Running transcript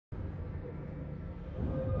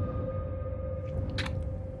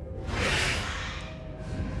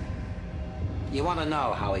You want to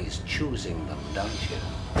know how he's choosing them, don't you?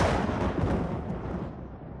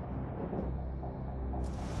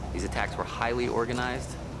 These attacks were highly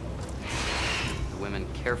organized, the women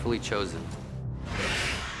carefully chosen.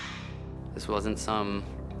 This wasn't some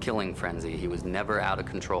killing frenzy. He was never out of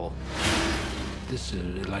control. This,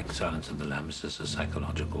 like Silence of the Lambs, is a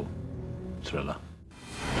psychological thriller.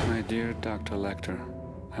 My dear Dr. Lecter,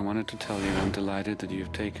 I wanted to tell you I'm delighted that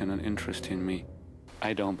you've taken an interest in me.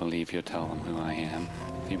 I don't believe you'll tell them who I am.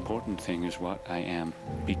 The important thing is what I am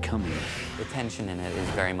becoming. The tension in it is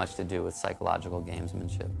very much to do with psychological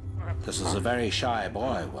gamesmanship. This is a very shy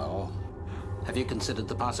boy, Will. Have you considered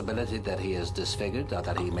the possibility that he is disfigured, or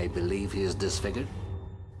that he may believe he is disfigured?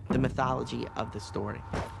 The mythology of the story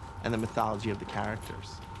and the mythology of the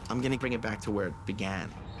characters. I'm gonna bring it back to where it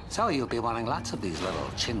began. So you'll be wanting lots of these little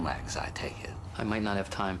chinwags, I take it. I might not have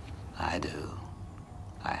time. I do.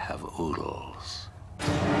 I have oodles.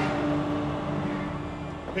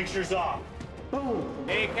 Picture's off. Boom.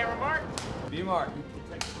 Hey, camera mark. Be marked.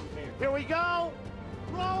 Here we go.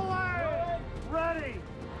 Rolling. Ready.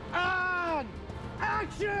 On.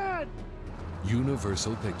 Action.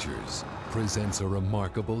 Universal Pictures presents a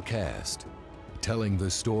remarkable cast, telling the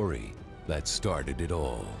story that started it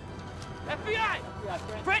all. FBI!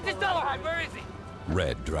 Francis Dollarhide, where is he?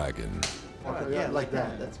 Red Dragon. Yeah, like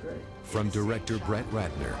that. That's great. From director Brett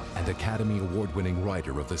Ratner and Academy Award-winning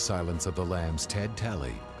writer of The Silence of the Lambs, Ted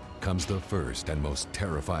Talley, comes the first and most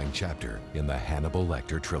terrifying chapter in the Hannibal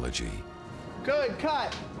Lecter trilogy. Good,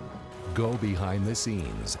 cut. Go behind the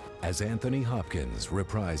scenes as Anthony Hopkins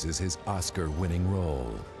reprises his Oscar-winning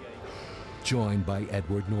role. Joined by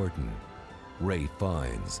Edward Norton, Ralph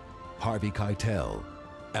Fiennes, Harvey Keitel,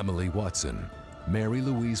 Emily Watson, Mary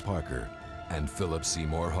Louise Parker, and Philip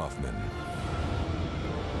Seymour Hoffman.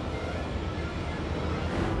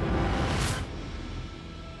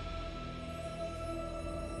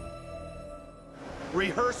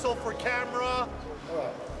 Rehearsal for camera. All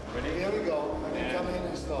right. Ready? Here we go. And then come in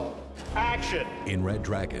and start. Action. In Red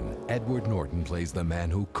Dragon, Edward Norton plays the man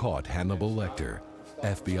who caught Hannibal Lecter,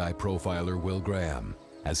 FBI profiler Will Graham,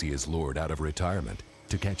 as he is lured out of retirement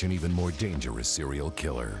to catch an even more dangerous serial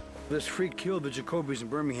killer. This freak killed the Jacobys in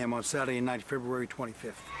Birmingham on Saturday night, February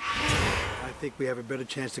 25th. I think we have a better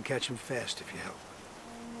chance to catch him fast if you help.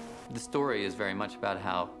 The story is very much about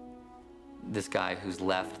how this guy who's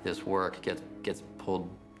left this work gets pulled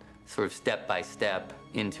sort of step by step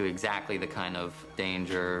into exactly the kind of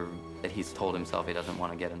danger that he's told himself he doesn't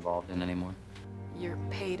want to get involved in anymore. You're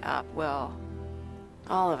paid up, Will.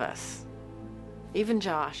 All of us. Even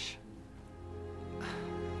Josh.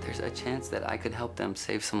 There's a chance that I could help them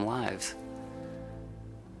save some lives.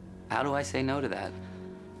 How do I say no to that?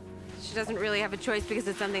 She doesn't really have a choice because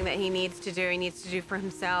it's something that he needs to do. He needs to do for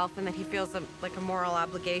himself, and that he feels like a moral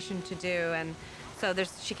obligation to do. And so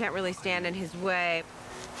she can't really stand in his way.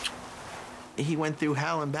 He went through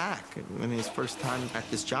hell and back in his first time at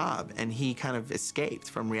this job, and he kind of escaped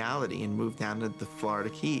from reality and moved down to the Florida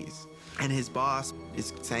Keys. And his boss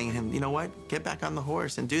is saying to him, you know what, get back on the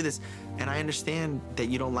horse and do this. And I understand that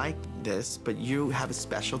you don't like this, but you have a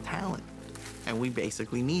special talent, and we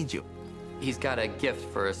basically need you. He's got a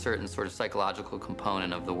gift for a certain sort of psychological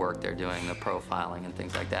component of the work they're doing, the profiling and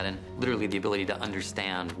things like that, and literally the ability to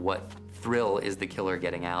understand what thrill is the killer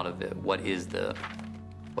getting out of it, what's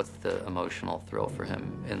the emotional thrill for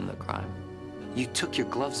him in the crime. You took your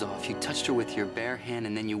gloves off, you touched her with your bare hand,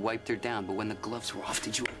 and then you wiped her down, but when the gloves were off,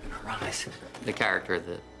 did you open her eyes? The character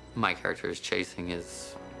that my character is chasing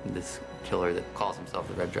is this killer that calls himself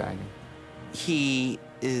the Red Dragon. He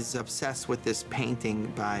is obsessed with this painting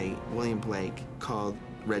by William Blake called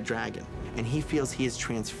Red Dragon. And he feels he is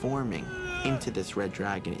transforming into this Red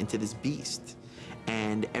Dragon, into this beast.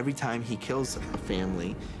 And every time he kills a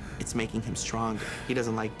family, it's making him stronger. He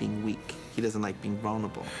doesn't like being weak. He doesn't like being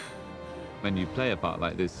vulnerable. When you play a part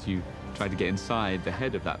like this, you try to get inside the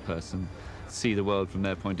head of that person, see the world from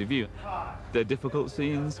their point of view. They're difficult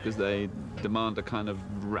scenes because they demand a kind of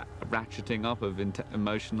ratcheting up of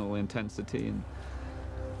emotional intensity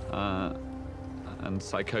and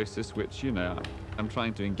psychosis, which, you know, I'm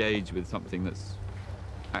trying to engage with something that's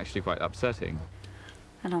actually quite upsetting.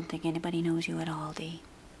 I don't think anybody knows you at all, Dee.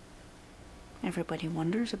 Everybody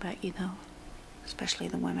wonders about you, though, especially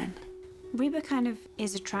the women. Reba kind of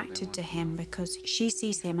is attracted to him because she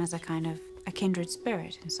sees him as a kind of a kindred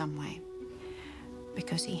spirit in some way,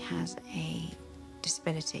 because he has a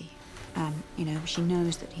disability. You know, she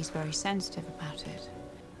knows that he's very sensitive about it.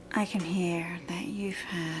 I can hear that you've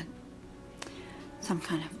had some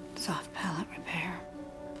kind of soft palate repair.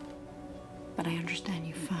 But I understand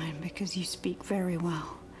you fine because you speak very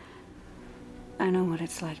well. I know what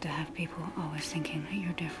it's like to have people always thinking that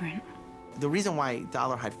you're different. The reason why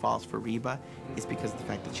Dolarhyde falls for Reba is because of the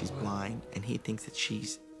fact that she's blind, and he thinks that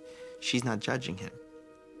she's not judging him.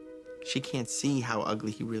 She can't see how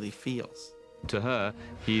ugly he really feels. To her,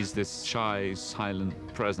 he's this shy,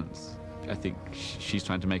 silent presence. I think she's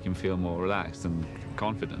trying to make him feel more relaxed and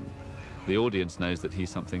confident. The audience knows that he's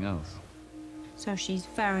something else. So she's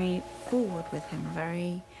very forward with him,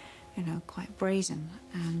 very, you know, quite brazen.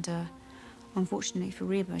 And unfortunately for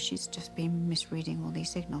Reba, she's just been misreading all these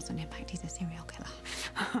signals, and in fact, he's a serial killer.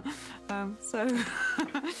 So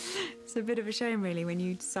it's a bit of a shame, really, when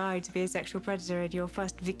you decide to be a sexual predator and your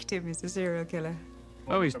first victim is a serial killer.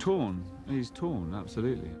 Oh, he's torn. He's torn,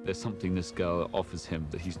 absolutely. There's something this girl offers him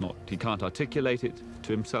that he can't articulate it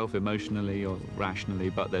to himself emotionally or rationally,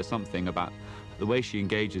 but there's something about the way she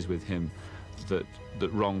engages with him that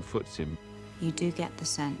wrong foots him. You do get the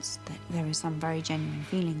sense that there is some very genuine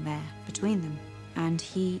feeling there between them, and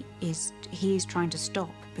he is trying to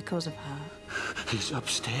stop because of her. He's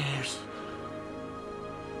upstairs.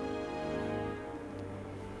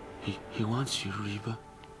 He wants you, Reba.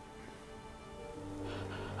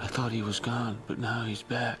 I thought he was gone, but now he's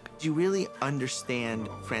back. You really understand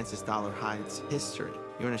Francis Dolarhyde's history.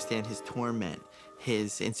 You understand his torment,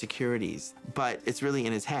 his insecurities, but it's really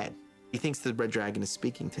in his head. He thinks the Red Dragon is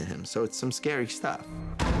speaking to him, so it's some scary stuff.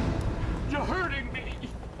 You're hurting me!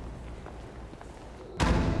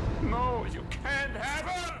 No, you can't have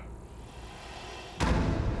her!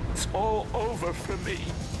 It's all over for me.